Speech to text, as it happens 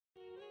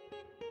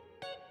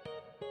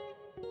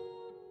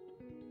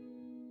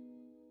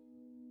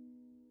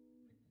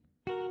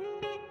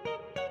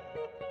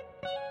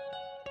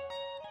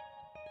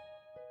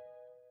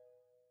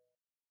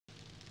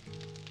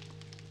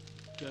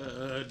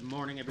Good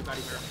morning,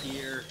 everybody. We're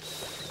here.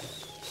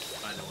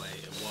 By the way,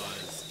 it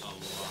was a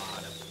lot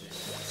of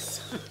things.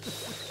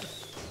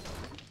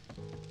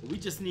 We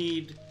just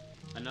need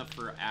enough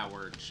for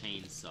our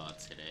chainsaw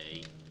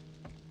today.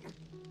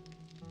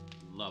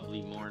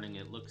 Lovely morning,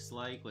 it looks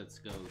like. Let's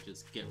go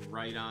just get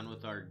right on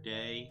with our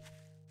day.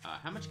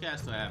 How much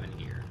gas do I have in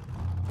here?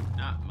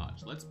 Not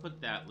much. Let's put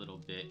that little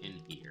bit in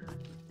here.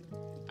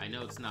 I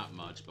know it's not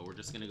much, but we're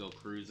just gonna go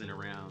cruising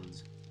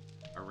around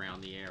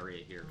the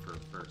area here for the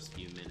first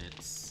few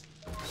minutes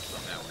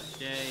of our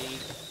day.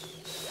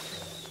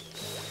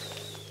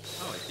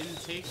 Oh, it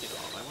didn't take it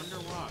all. I wonder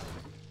why.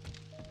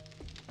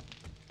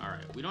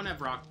 Alright, we don't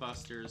have rock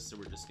busters, so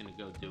we're just gonna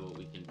go do what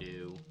we can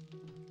do.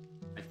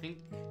 I think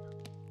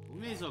we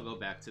may as well go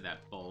back to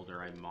that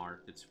boulder I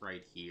marked. It's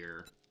right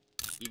here.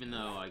 Even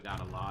though I got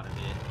a lot of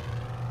it,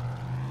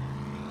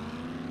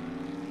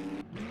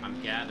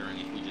 I'm gathering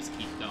if we just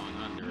keep going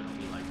under, it'll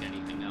be like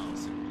anything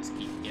else, and we'll just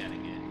keep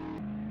getting it.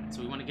 So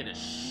we want to get a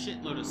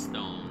shitload of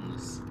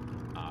stones,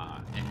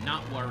 and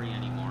not worry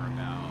anymore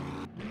about,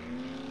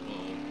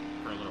 well,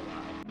 for a little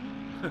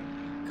while,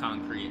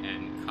 concrete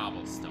and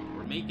cobblestone.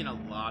 We're making a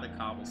lot of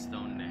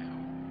cobblestone now.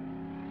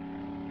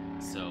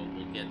 So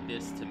we'll get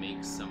this to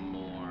make some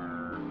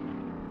more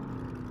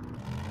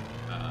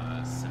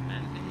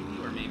cement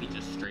maybe, or maybe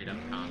just straight up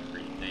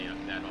concrete.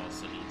 That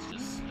also needs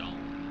just stone.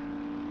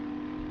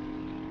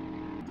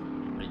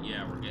 But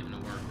yeah, we're getting to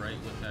work right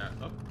with that.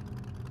 Oh,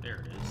 there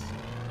it is.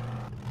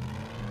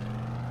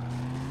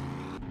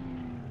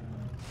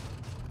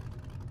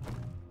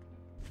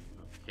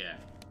 Okay,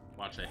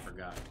 watch, I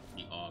forgot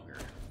the auger.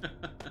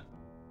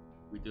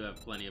 We do have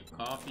plenty of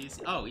coffees.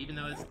 Oh, even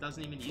though it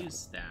doesn't even use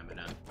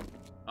stamina.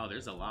 Oh,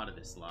 there's a lot of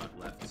this log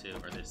left too,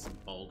 or this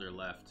boulder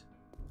left.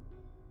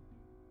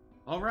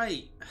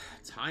 Alright,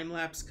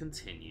 time-lapse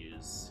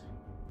continues.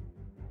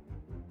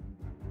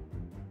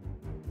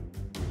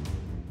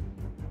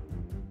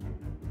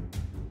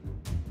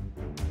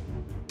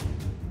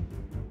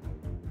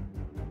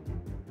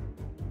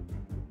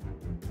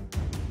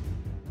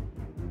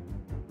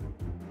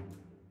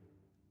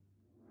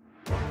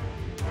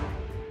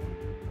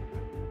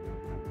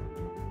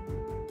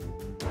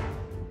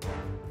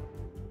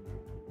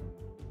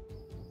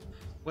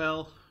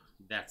 Well,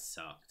 that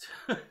sucked.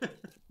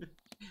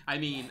 I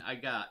mean, I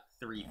got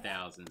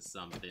 3,000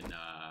 something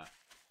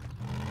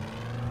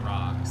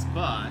rocks,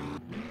 but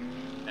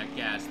that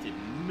gas did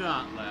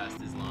not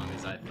last as long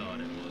as I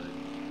thought it would.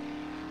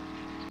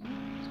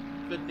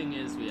 Good thing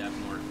is we have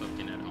more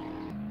cooking at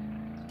home.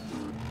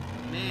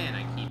 Man,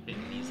 I keep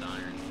hitting these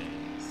iron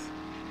things.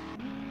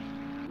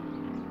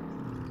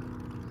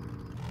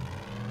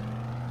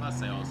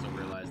 Plus, I also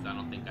realized I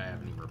don't think I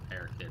have any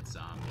repair kits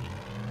on me.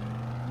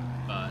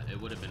 But it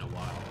would have been a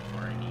while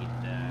before I need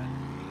that.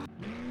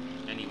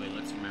 Anyway,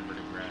 let's remember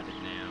to grab it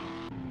now.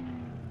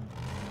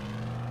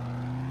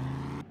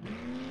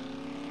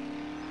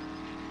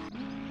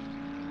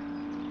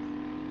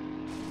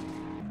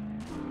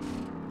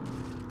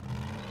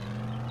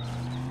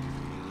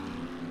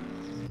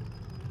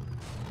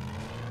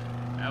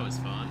 That was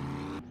fun.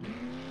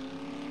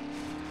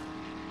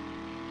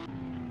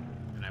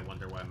 And I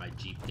wonder why my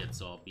Jeep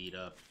gets all beat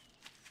up.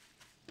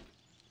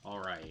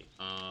 Alright,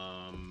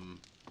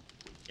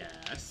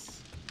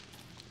 gas.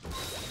 Now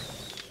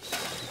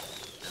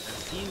that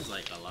seems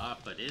like a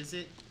lot, but is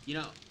it? You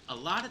know, a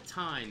lot of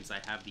times I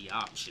have the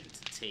option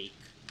to take...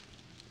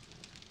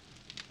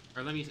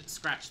 Or let me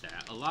scratch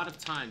that. A lot of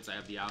times I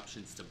have the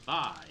options to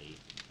buy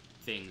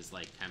things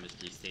like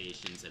chemistry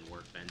stations and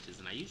workbenches,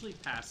 and I usually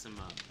pass them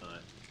up,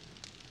 but...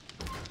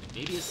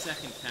 Maybe a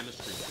second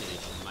chemistry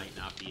station might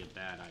not be a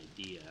bad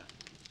idea.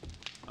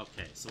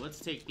 Okay, so let's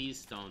take these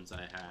stones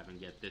I have and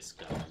get this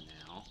going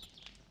now.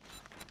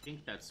 I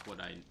think that's what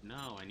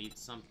No, I need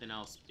something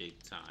else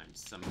big time.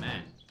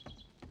 Cement.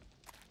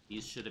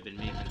 These should have been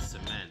making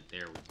cement.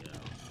 There we go.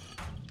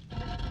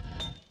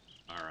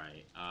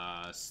 Alright,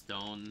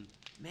 stone.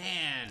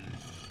 Man!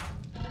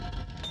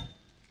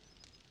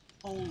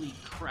 Holy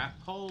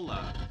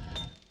crapola!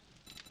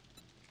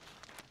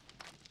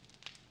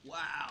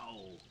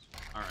 Wow!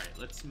 Alright,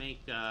 let's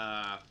make,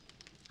 how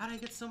did I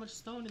get so much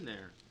stone in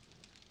there?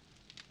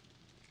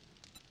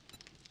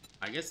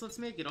 I guess let's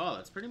make it all.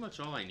 That's pretty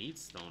much all I need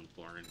stone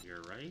for in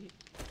here, right?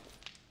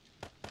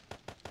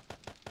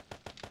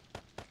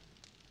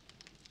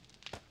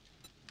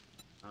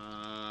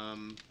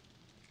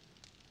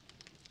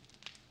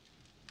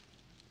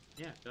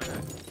 Yeah, go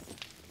ahead.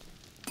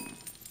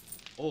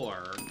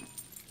 Or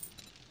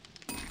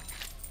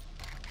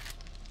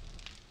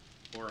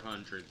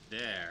 400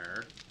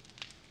 there.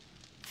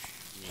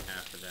 Give me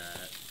half of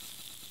that.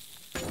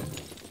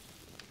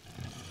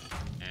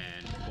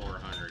 And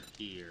 400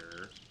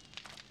 here.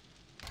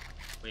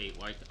 Wait,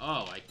 why?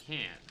 Oh, I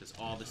can't, because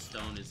all the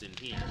stone is in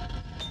here.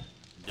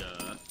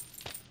 Duh.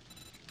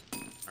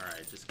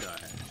 Alright, just go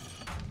ahead.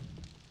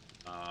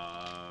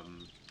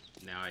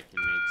 Now I can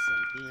make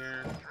some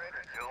here.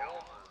 Trader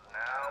Joe's is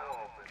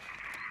now open.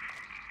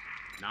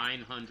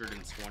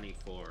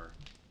 924.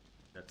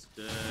 That's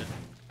good.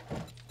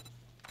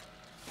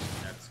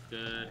 That's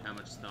good. How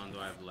much stone do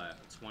I have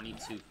left?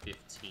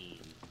 2215.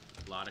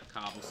 A lot of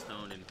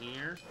cobblestone in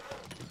here.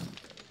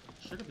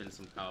 Should have been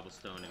some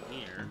cobblestone in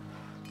here.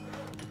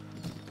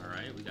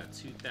 Alright, we got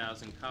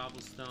 2,000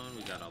 cobblestone.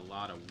 We got a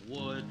lot of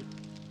wood.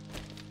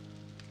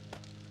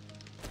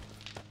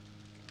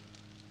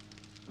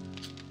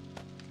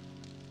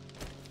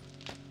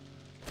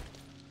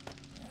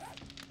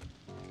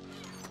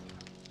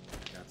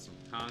 Got some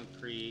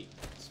concrete,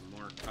 some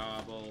more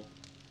cobble.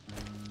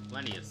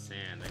 Plenty of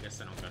sand. I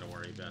guess I don't gotta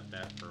worry about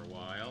that for a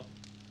while.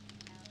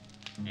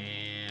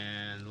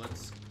 And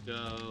let's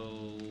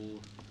go...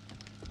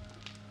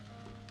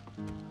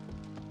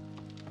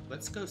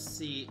 Let's go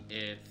see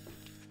if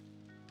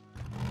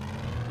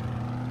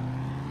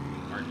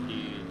our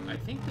dude... I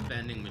think the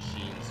vending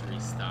machines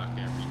restock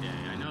every day.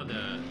 I know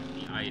the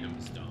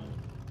items don't.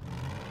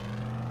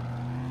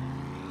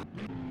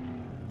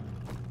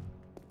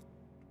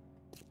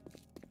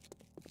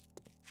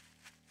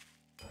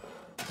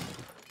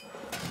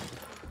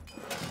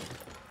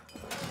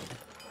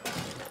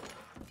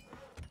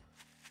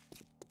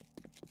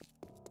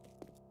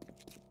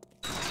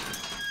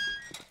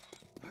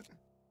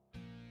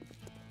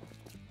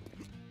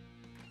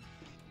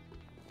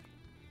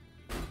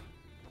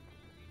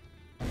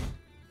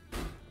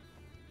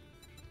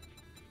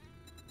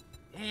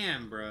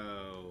 Damn,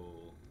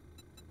 bro.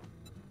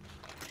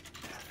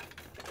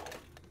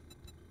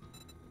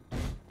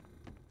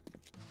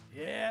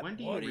 Yeah. When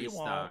do you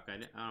restock? I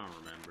don't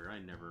remember. I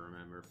never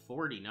remember.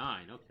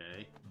 49.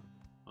 Okay.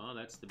 Well,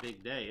 that's the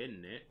big day,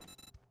 isn't it?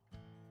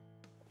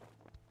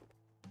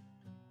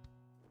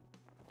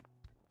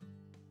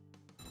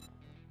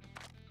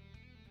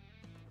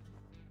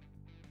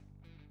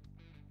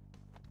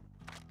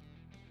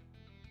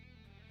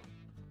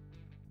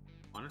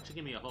 Why don't you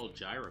give me a whole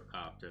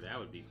gyrocopter? That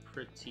would be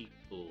pretty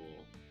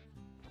cool.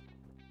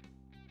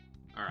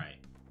 Alright.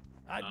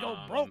 I'd go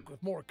broke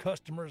with more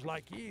customers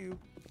like you.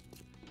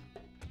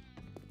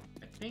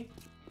 I think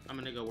I'm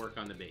gonna go work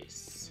on the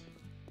base.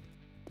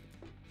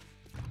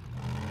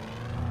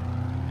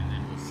 And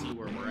then we'll see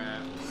where we're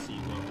at. We'll see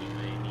what we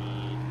may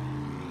need.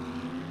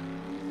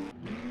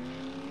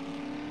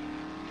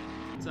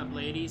 What's up,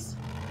 ladies?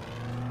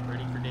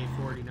 Ready for day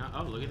 49?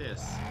 Oh, look at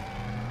this.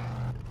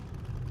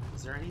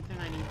 Is there anything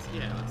I need to...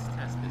 Yeah, let's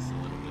test this a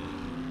little bit.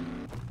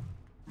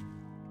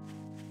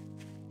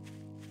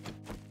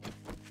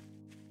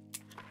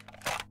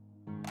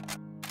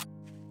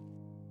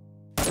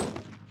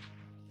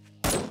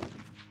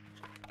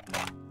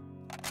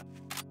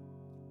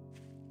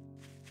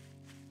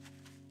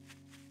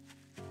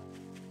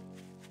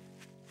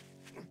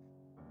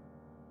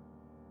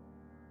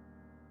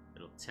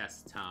 It'll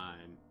test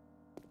time.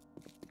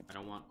 I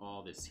don't want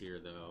all this here,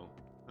 though.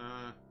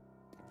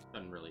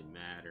 Doesn't really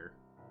matter.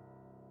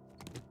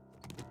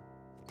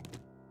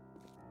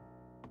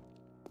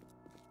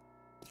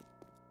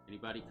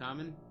 Anybody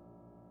coming?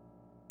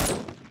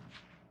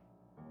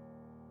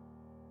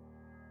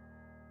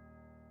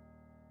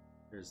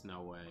 There's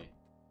no way.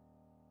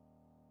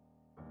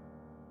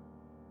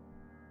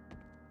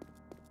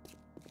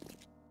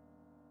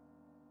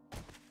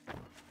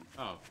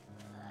 Oh,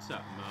 what's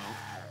up, Mo?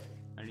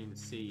 I didn't even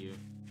see you.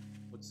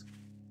 What's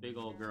big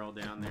old girl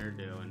down there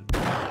doing?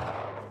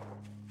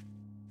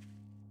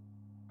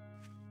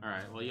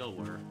 Alright, well, you'll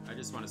work. I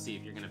just want to see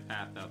if you're gonna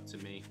path up to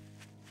me.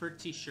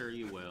 Pretty sure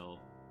you will.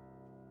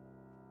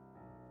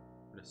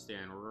 I'm gonna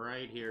stand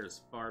right here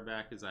as far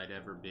back as I'd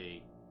ever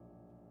be.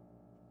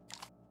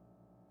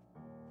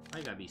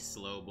 I gotta be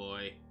slow,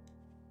 boy.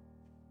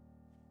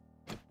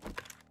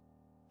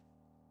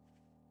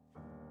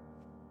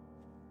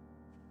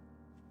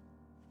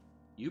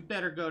 You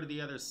better go to the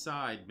other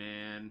side,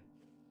 man.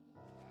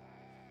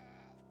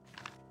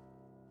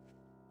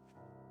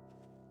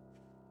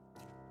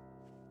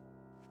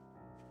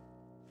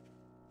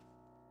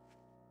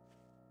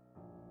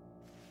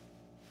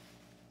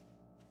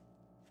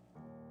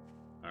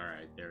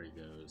 Alright, there he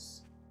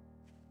goes.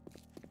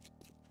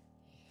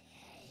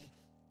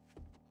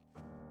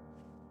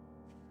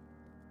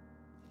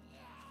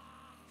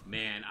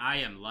 Man, I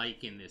am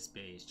liking this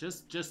base.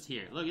 Just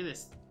here. Look at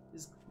this.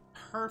 This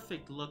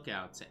perfect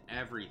lookout to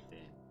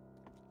everything.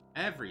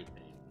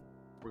 Everything.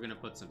 We're gonna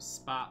put some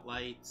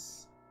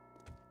spotlights.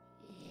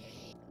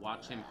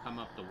 Watch him come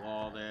up the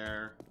wall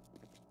there.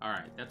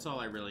 Alright, that's all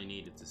I really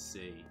needed to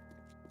see.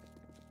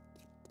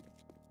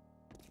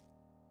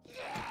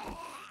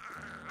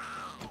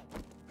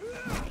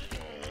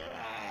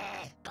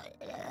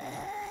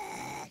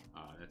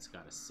 Oh, that's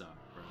gotta suck,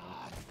 bro.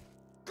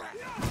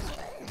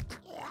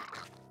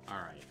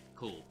 Alright,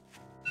 cool.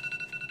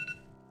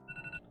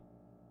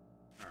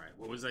 Alright,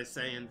 what was I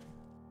saying?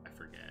 I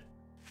forget.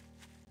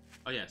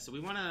 Oh yeah, so we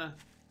wanna,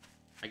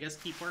 I guess,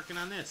 keep working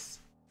on this.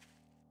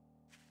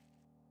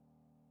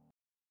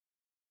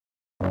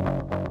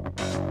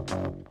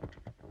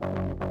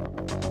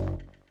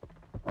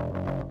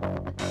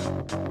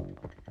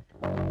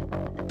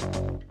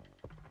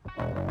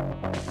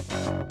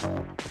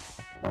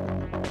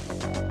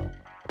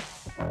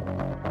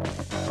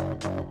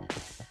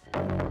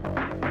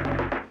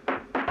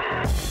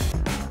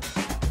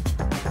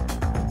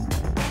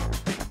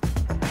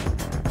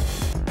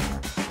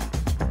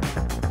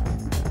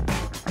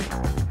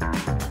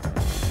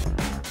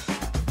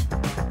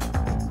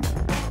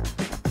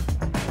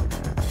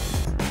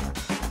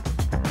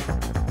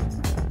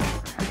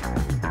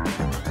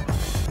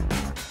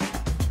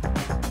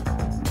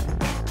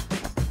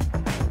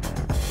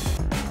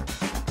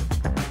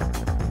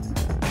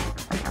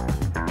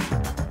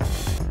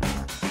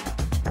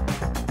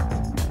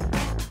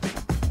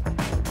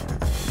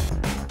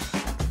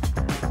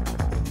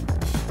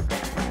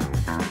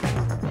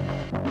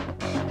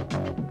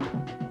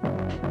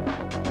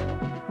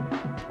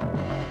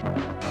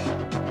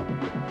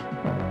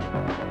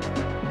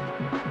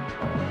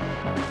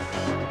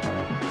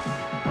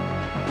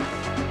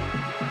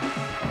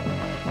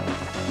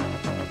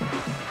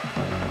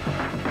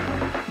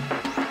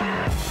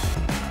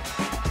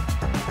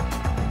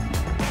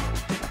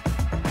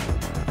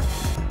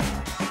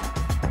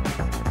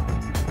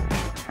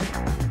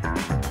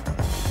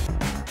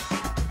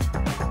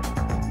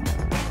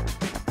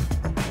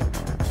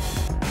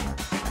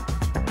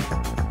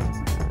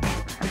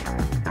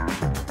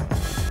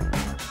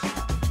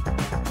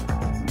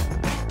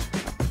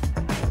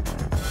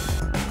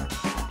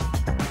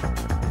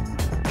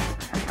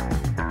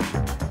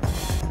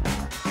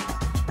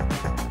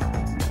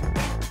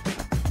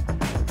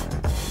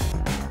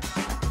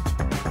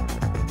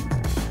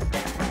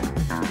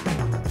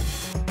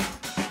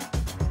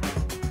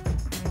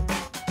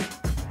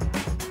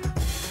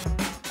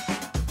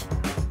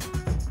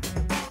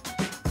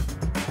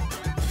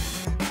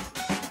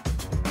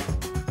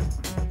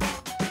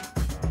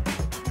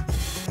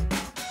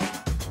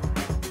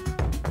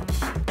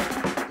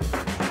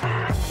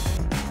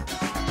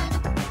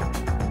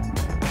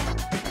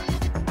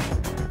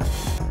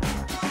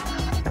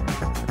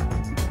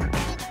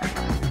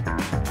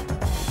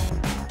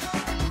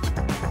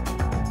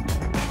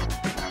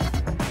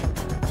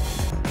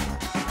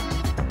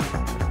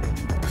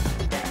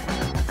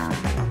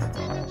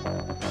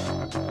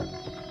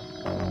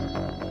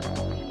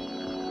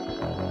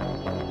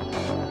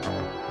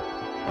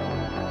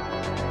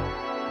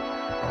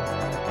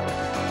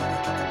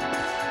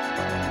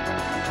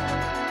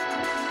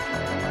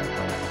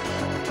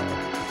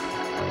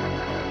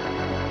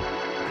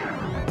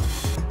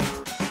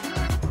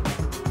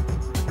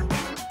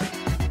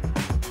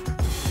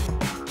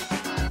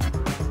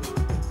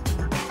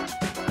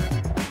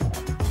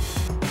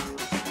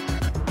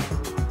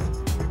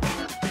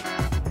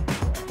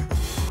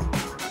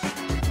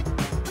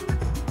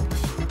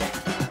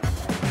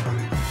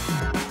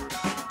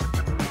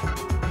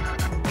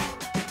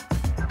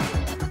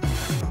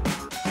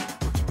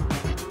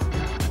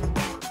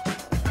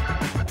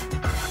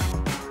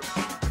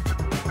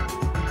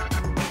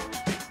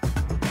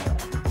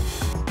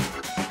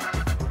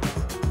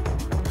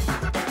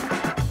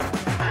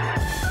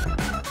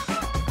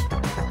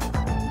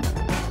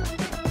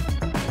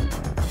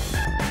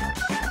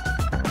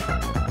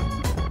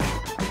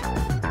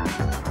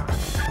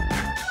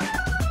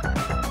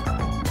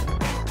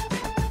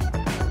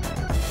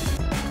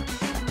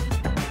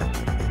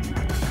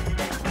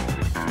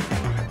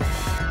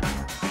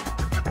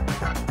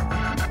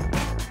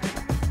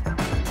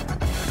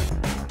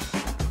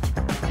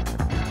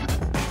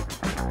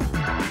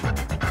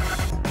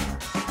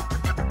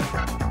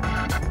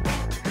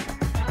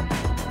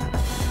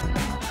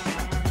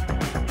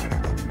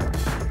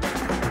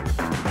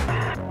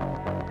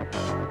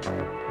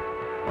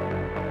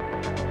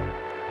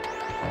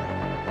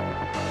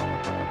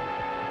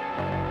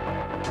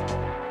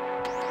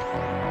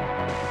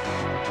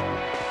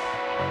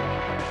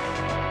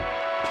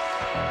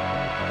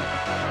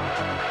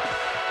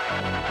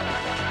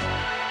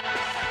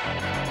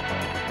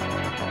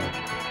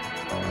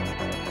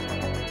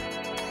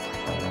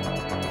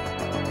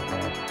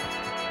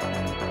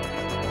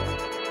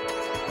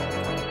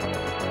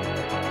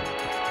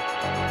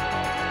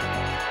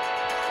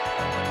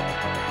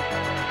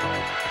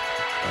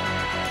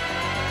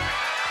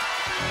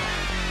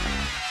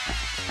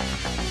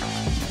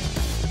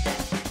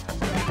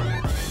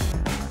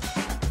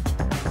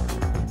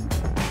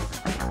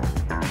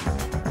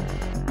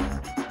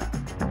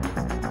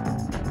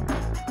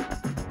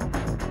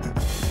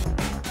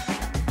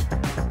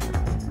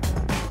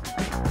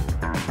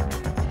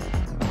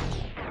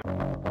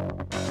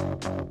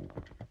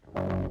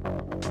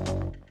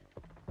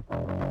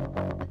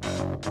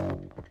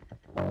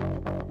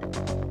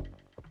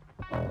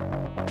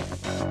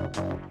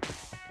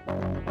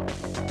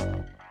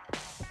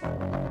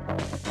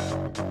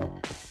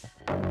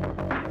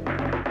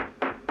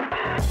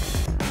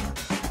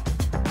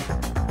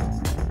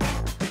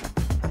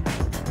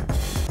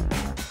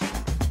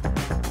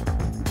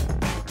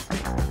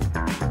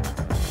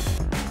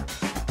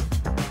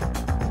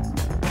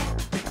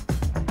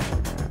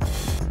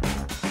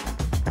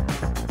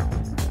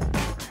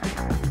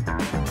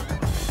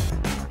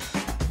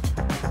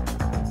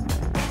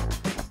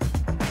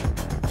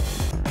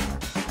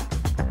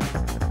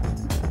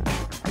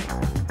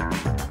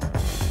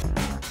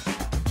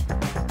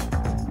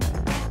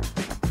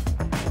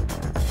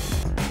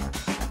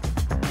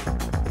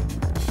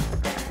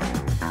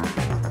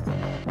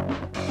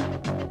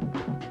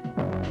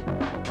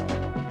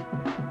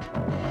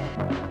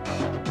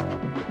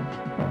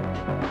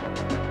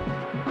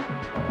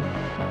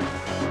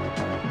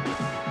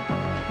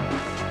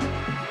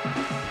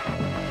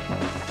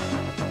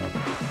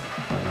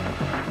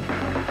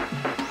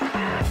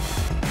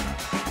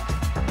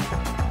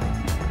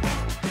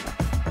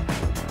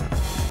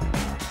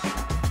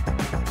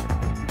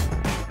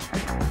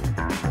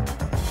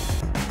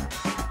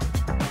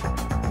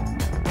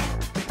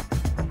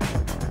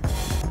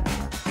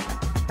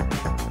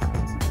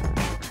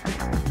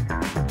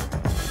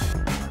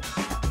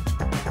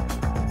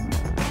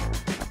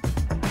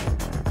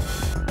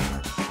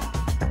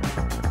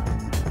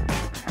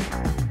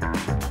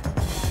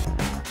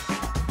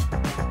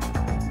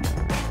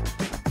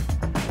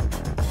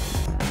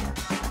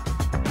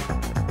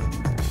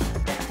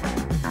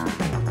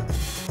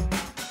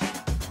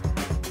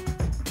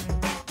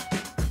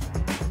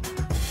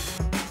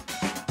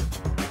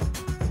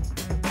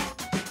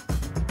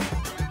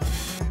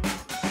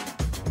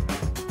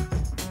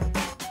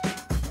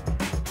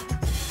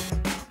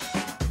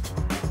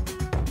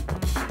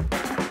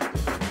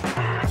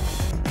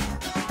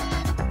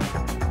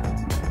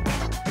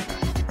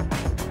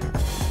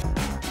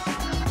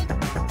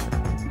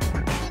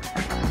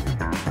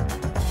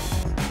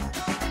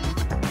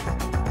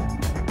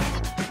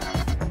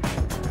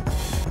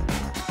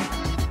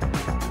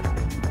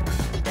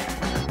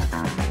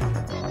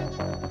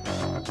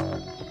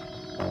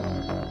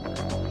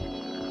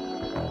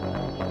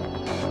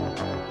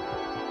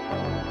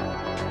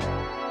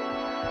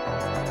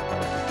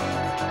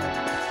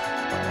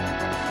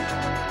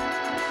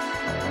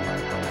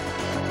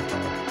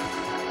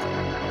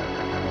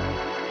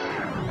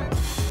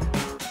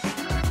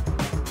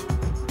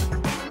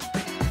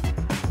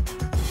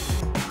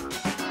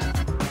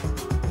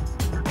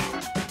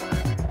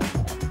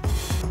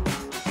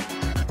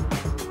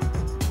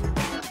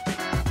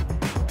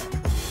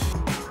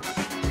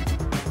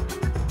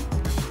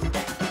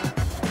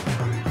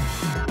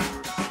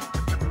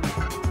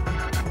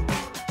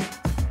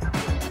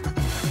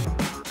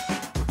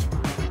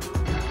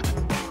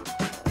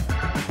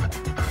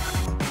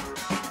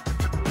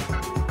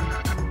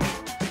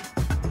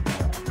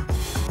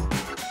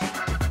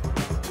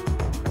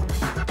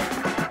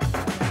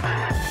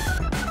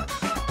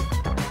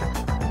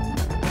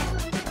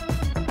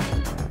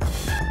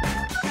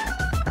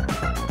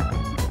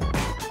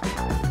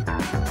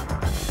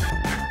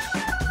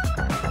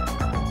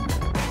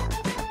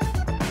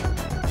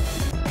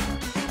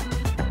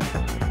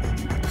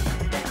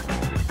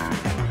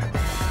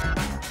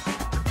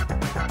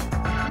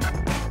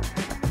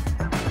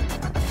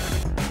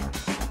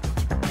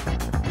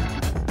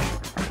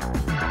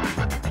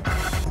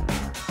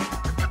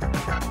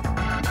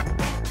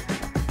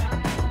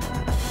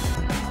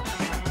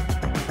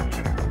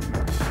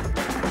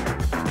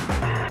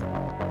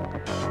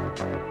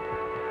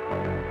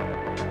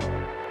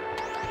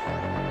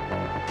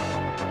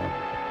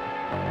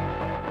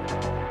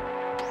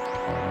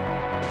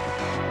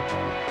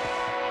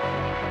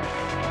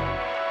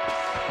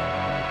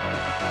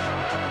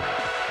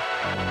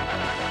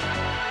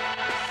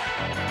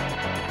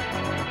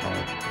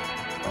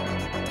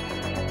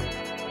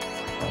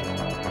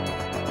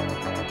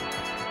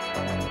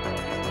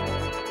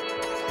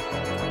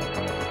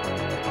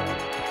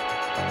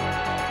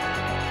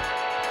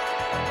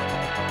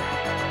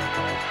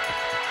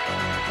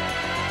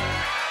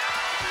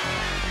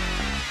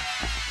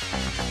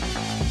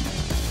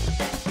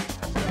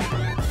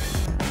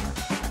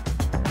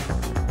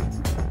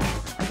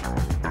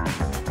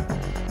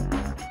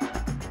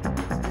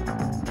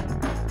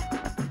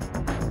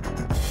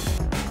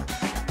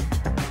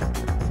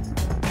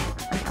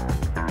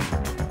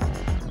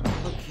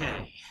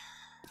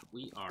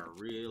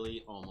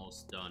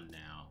 almost done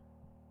now.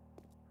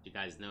 You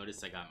guys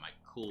notice I got my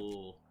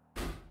cool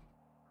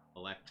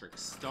electric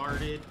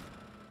started.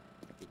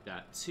 We've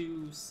got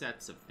 2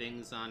 sets of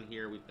things on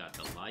here. We've got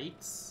the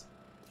lights,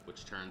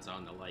 which turns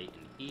on the light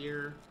in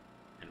here,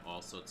 and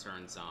also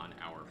turns on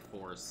our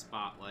 4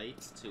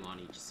 spotlights, 2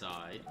 on each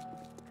side.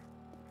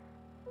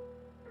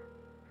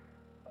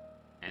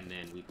 And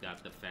then we've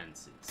got the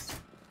fences.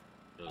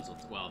 Those will,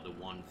 well, the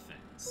one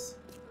fence.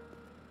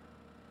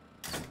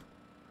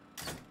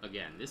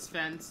 Again, this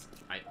fence,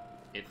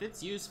 if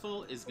it's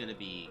useful, is going to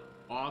be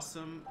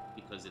awesome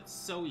because it's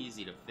so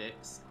easy to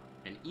fix.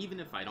 And even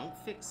if I don't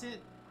fix it,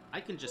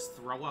 I can just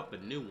throw up a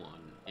new one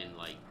in,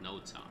 like, no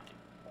time.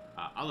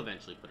 I'll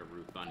eventually put a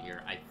roof on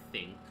here, I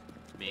think.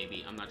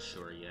 Maybe. I'm not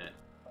sure yet.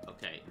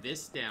 Okay,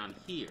 this down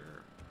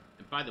here...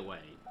 And by the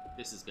way,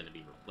 this is going to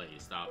be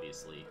replaced,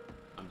 obviously.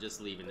 I'm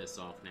just leaving this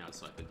off now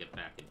so I can get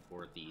back and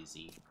forth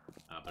easy.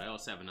 But I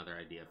also have another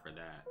idea for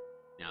that.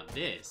 Now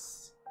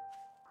this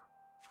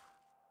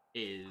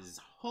is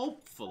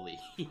hopefully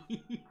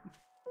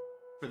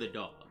for the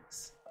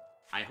dogs.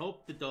 I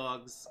hope the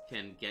dogs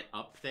can get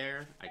up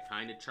there. I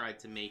kind of tried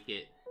to make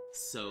it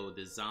so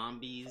the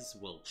zombies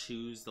will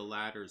choose the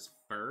ladders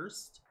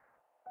first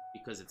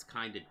because it's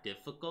kind of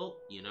difficult,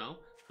 you know?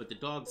 But the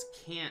dogs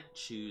can't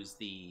choose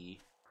the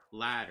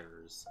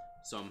ladders,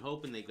 so I'm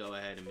hoping they go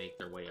ahead and make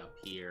their way up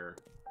here.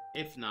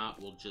 If not,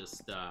 we'll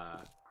just,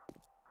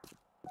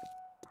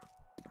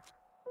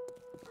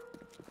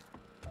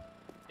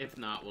 if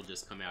not, we'll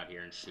just come out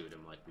here and shoot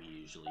them like we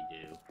usually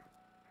do.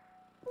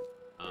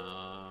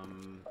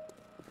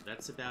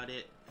 That's about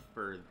it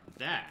for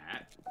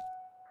that.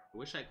 I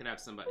wish I could have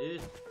somebody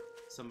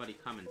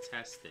come and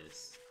test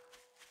this.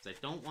 Because I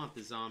don't want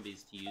the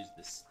zombies to use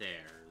the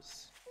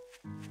stairs.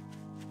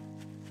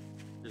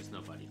 There's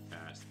nobody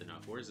fast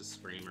enough. Where's a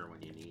screamer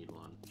when you need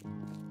one?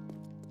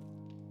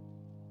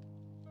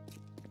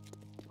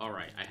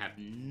 Alright, I have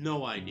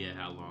no idea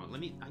how long.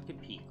 I can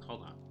peek.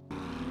 Hold on.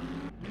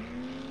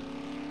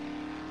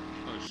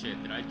 Oh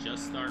shit, did I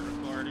just start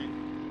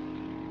recording?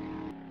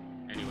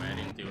 Anyway, I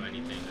didn't do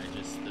anything. I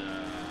just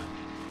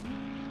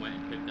went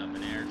and picked up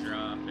an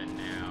airdrop, and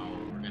now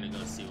we're gonna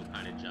go see what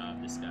kind of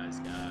job this guy's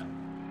got.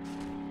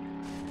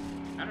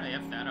 How did I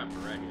F that up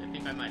already? I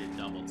think I might have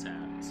double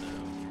tapped, so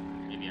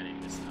maybe I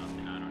didn't miss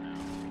nothing. I don't know.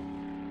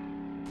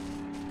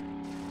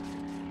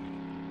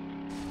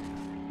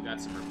 We got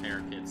some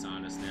repair kits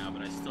on us now,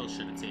 but I still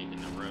should have taken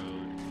the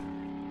road.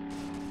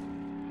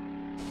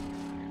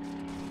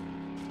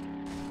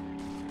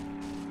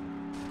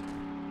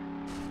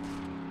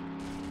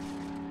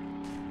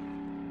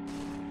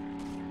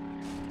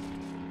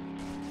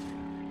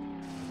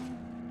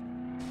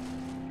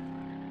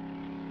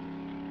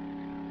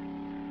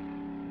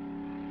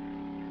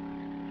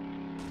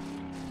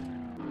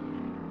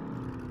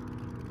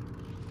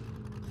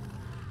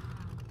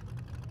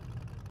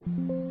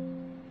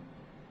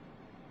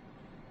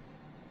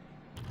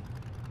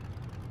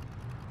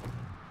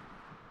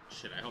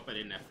 Shit, I hope I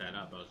didn't F that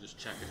up. I was just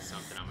checking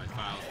something on my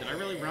files. Did I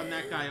really run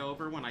that guy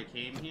over when I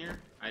came here?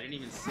 I didn't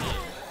even see it.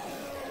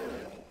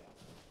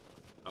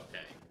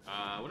 Okay.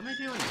 What am I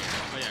doing here?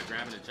 Oh yeah,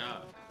 grabbing a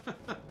job.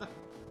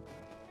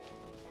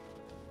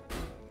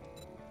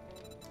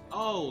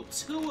 Oh,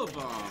 2 of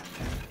them!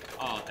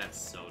 Oh, that's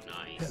so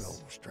nice. Hello,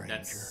 stranger.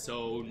 That's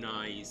so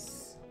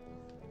nice.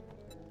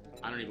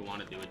 I don't even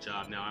want to do a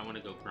job now. I want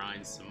to go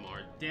grind some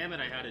more. Damn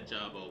it, I had a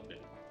job open.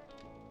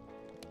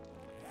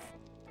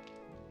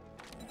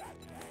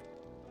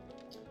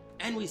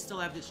 And we still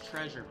have this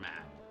treasure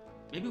map.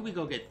 Maybe we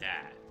go get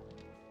that.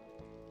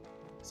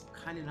 So I'm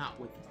kind of not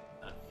with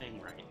a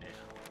thing right now.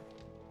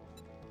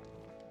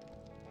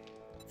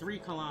 3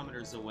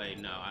 kilometers away.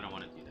 No, I don't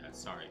want to do that.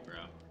 Sorry, bro.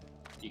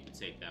 You can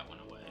take that one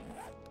away.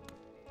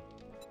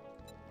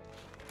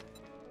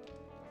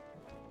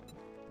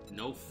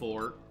 No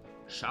fort.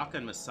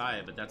 Shotgun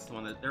Messiah, but that's the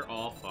one that... They're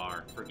all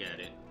far. Forget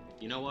it.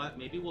 You know what?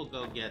 Maybe we'll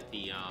go get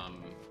the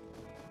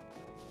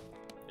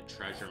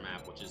treasure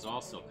map, which is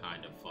also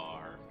kind of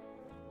far.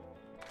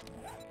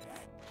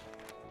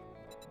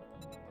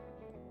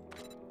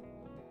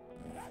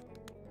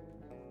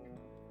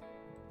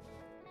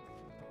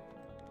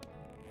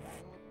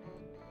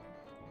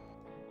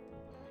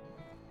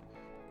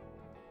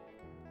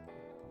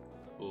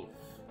 Oof.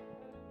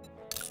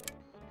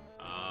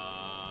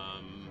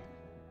 I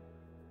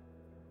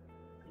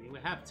mean, we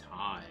have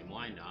time.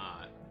 Why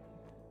not?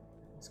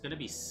 It's gonna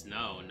be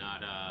snow,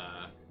 not,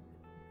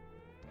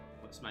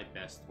 what's my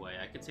best way?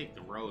 I could take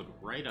the road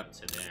right up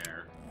to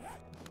there.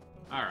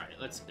 Alright,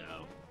 let's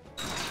go.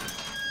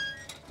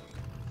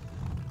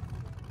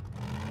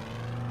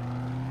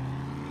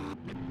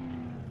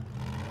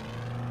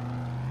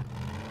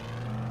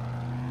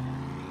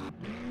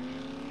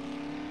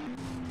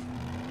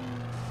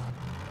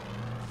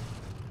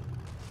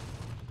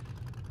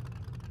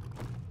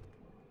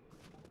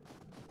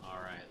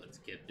 Alright, let's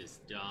get this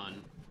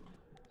done.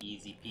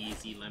 Easy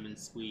peasy, lemon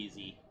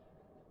squeezy.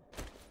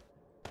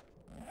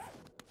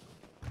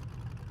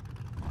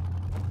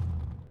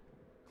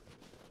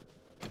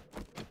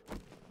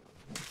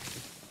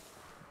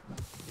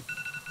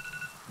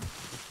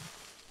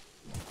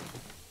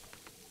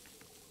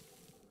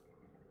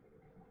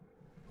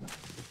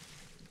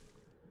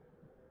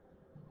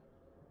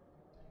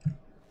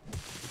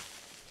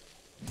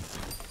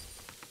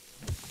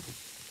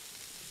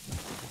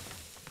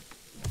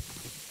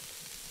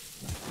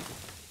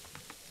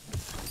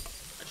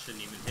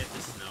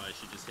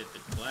 just hit the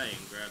clay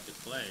and grab the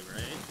clay,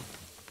 right?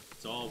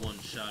 It's all one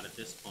shot at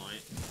this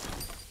point.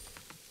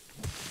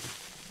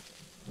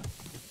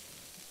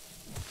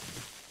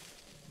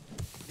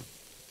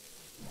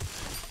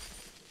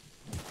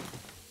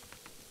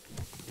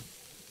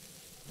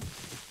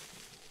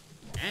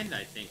 And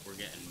I think we're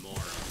getting more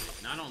of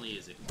it. Not only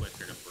is it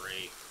quicker to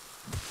break.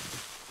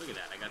 Look at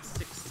that, I got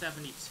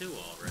 672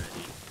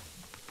 already.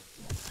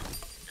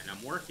 And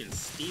I'm working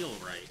steel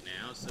right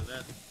now, so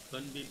that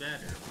couldn't be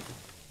better.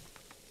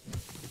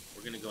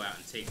 We're gonna go out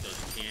and take those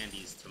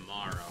candies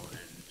tomorrow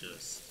and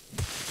just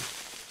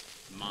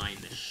mine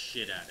the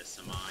shit out of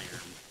some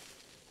iron.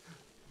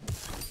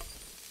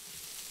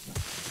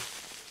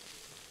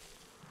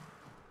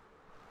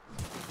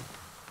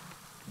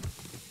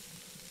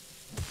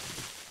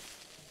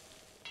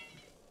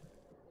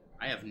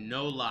 I have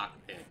no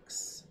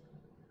lockpicks.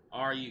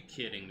 Are you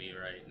kidding me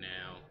right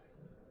now?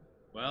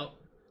 Well,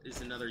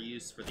 there's another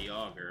use for the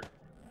auger.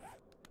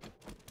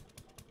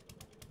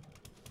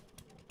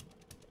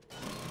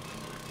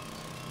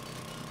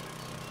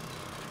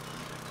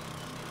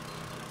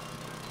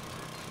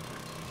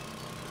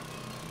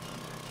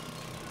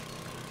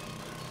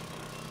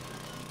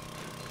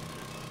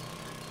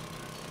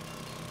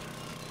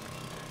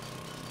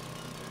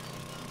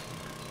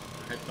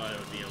 I thought it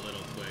would be a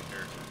little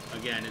quicker.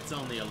 Again, it's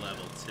only a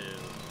level 2.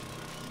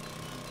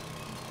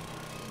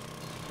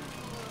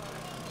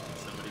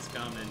 Somebody's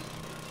coming.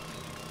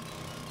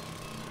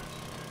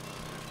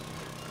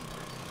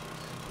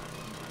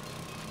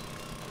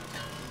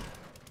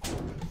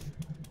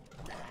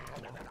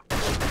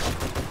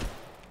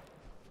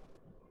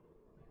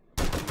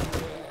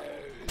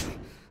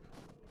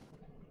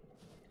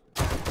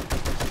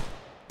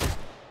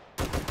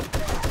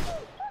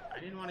 I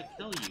didn't want to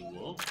kill you,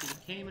 Wolf. You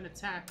came and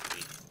attacked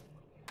me.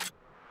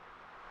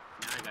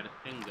 Now I got a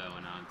thing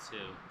going on,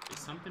 too. Is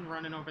something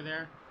running over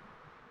there?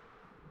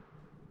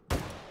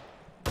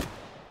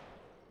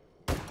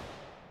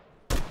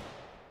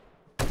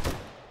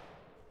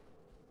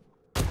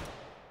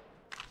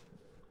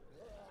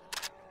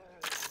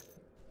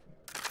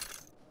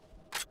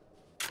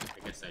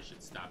 I guess I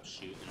should stop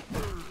shooting.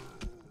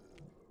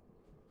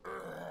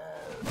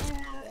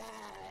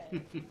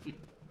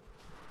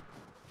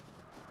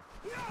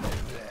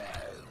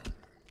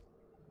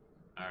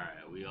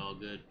 Alright, we all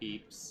good,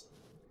 peeps?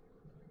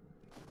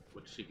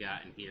 What you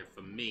got in here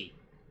for me?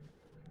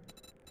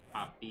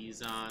 Pop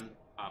these on.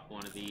 Pop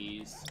one of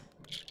these.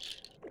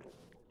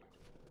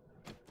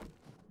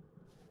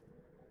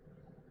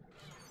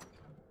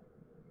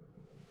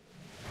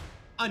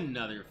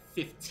 Another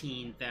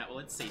 15,000, well,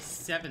 let's say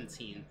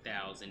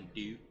 17,000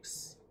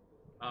 dukes.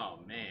 Oh,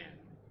 man.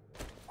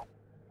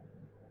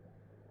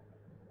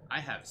 I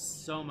have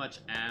so much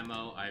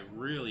ammo, I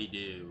really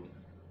do.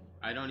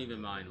 I don't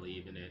even mind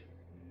leaving it.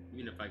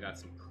 Even if I got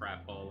some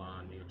crap all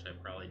on me, which I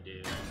probably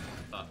do.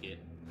 Fuck it.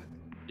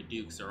 The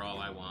dukes are all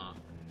I want.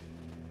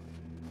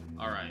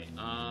 Alright,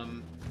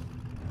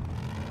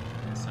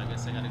 so I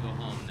guess I gotta go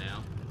home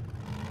now.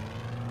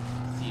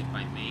 See if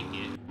I make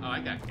it. Oh, I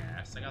got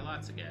gas. I got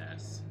lots of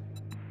gas.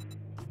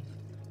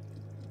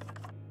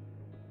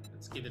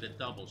 Let's give it a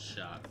double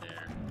shot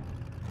there.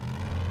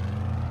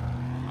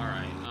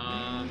 Alright,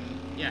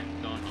 yeah,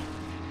 going home.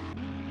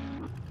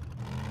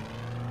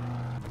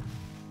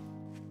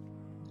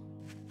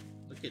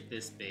 Look at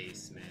this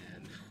base,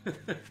 man.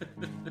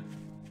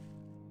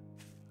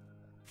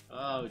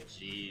 Oh,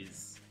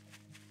 jeez.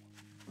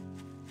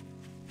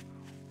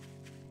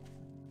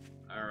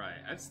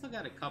 Alright, I've still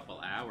got a couple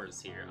hours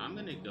here. I'm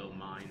gonna go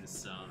mine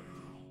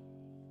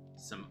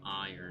some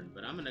iron,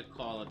 but I'm gonna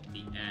call it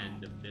the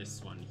end of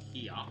this one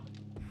here.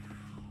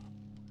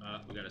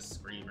 We got a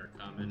screamer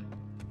coming.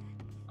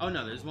 Oh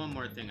no, there's one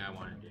more thing I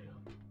want to do.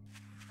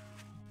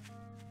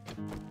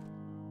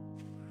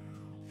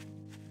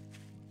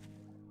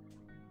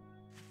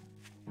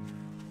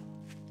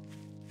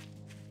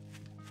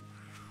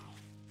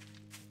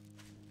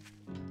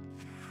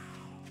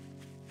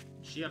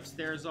 Is she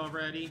upstairs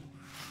already?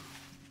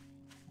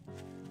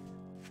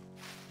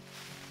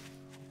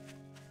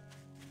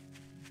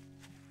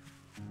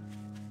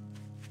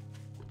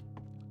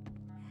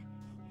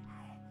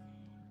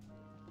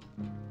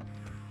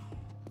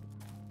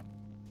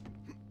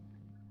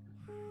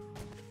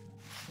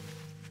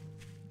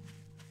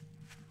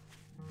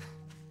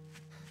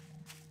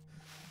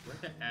 Where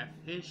the F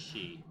is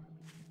she?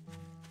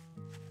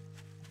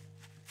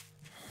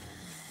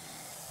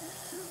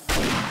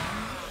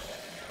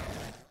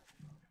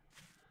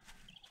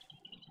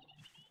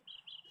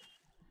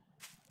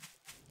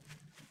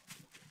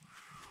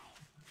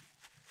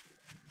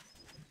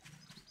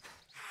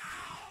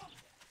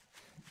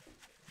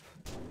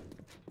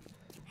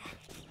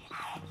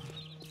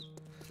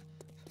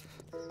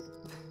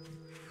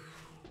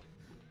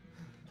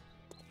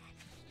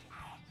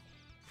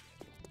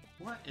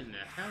 What in the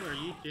hell are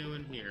you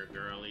doing here,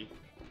 girlie?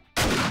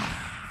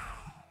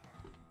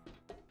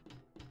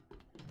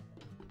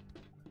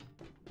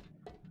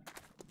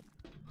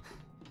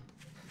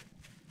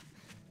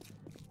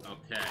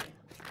 Okay.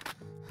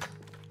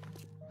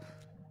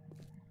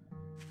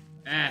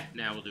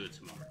 Now we'll do it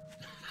tomorrow.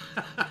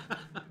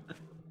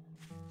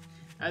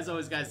 As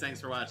always, guys, thanks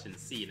for watching.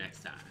 See you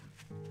next time.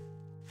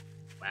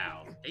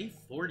 Wow, day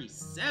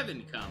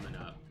 47 coming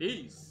up.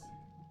 Peace.